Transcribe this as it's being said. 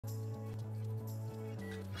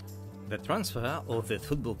The transfer of the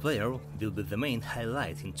football player will be the main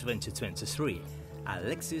highlight in 2023.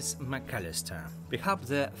 Alexis Mac Allister, perhaps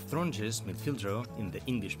the strongest midfielder in the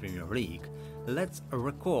English Premier League, let's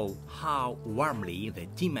recall how warmly the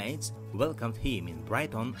teammates welcomed him in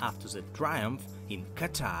Brighton after the triumph in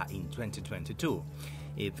Qatar in 2022.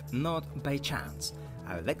 If not by chance,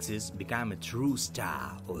 Alexis became a true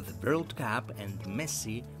star of the World Cup and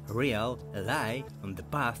Messi, Real, lie on the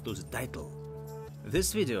path to the title.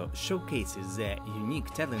 This video showcases the unique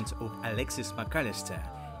talent of Alexis Mac Allister.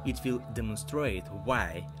 It will demonstrate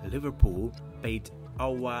why Liverpool paid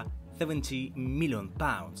over £70 million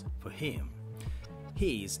for him.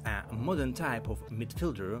 He is a modern type of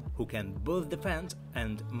midfielder who can both defend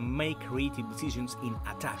and make creative decisions in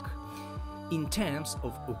attack. In terms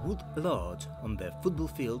of workload on the football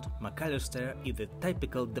field, Mac Allister is a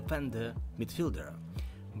typical defender midfielder.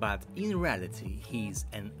 But in reality, he is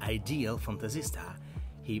an ideal fantasista.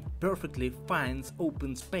 He perfectly finds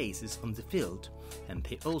open spaces on the field, and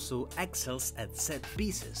he also excels at set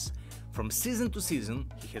pieces. From season to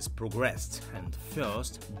season, he has progressed and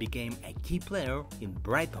first became a key player in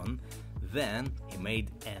Brighton, then he made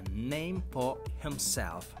a name for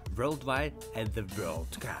himself worldwide at the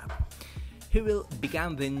World Cup. He will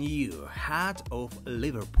become the new heart of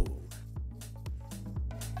Liverpool.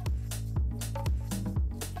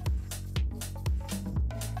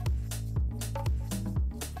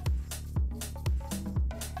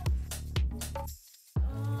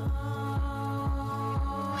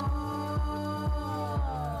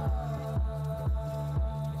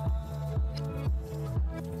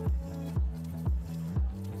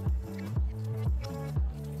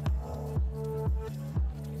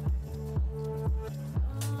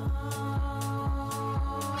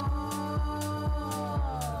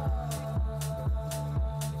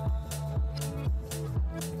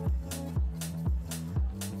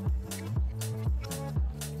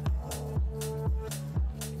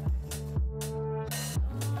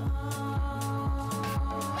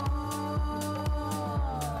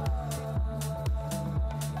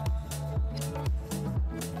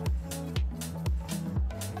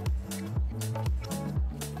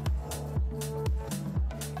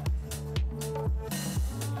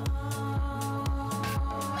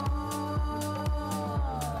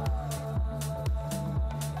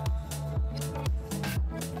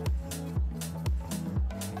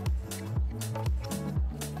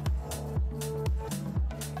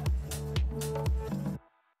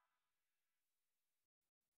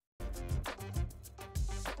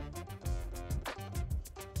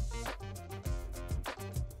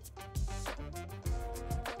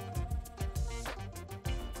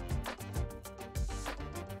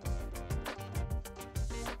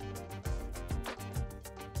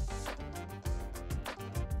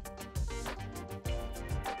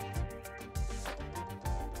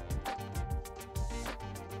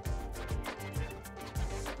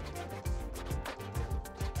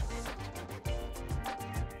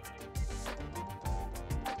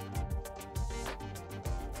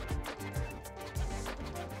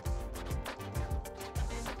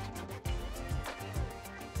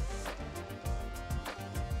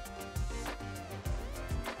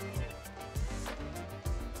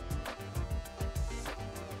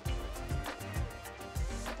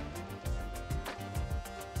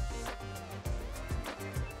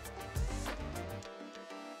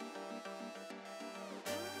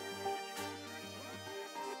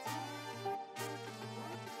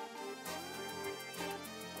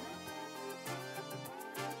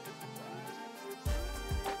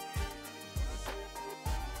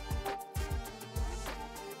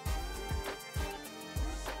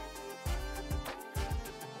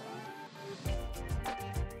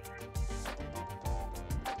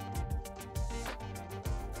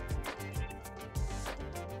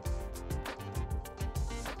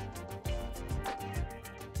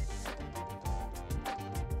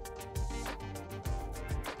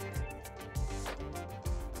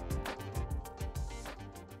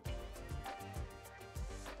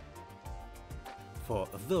 For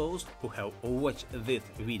those who have watched this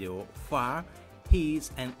video far, here's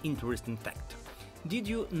an interesting fact. Did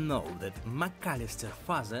you know that Mac Allister's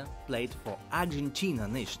father played for Argentina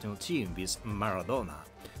national team with Maradona?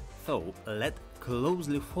 So let's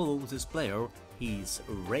closely follow this player. He is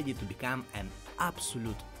ready to become an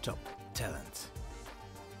absolute top talent.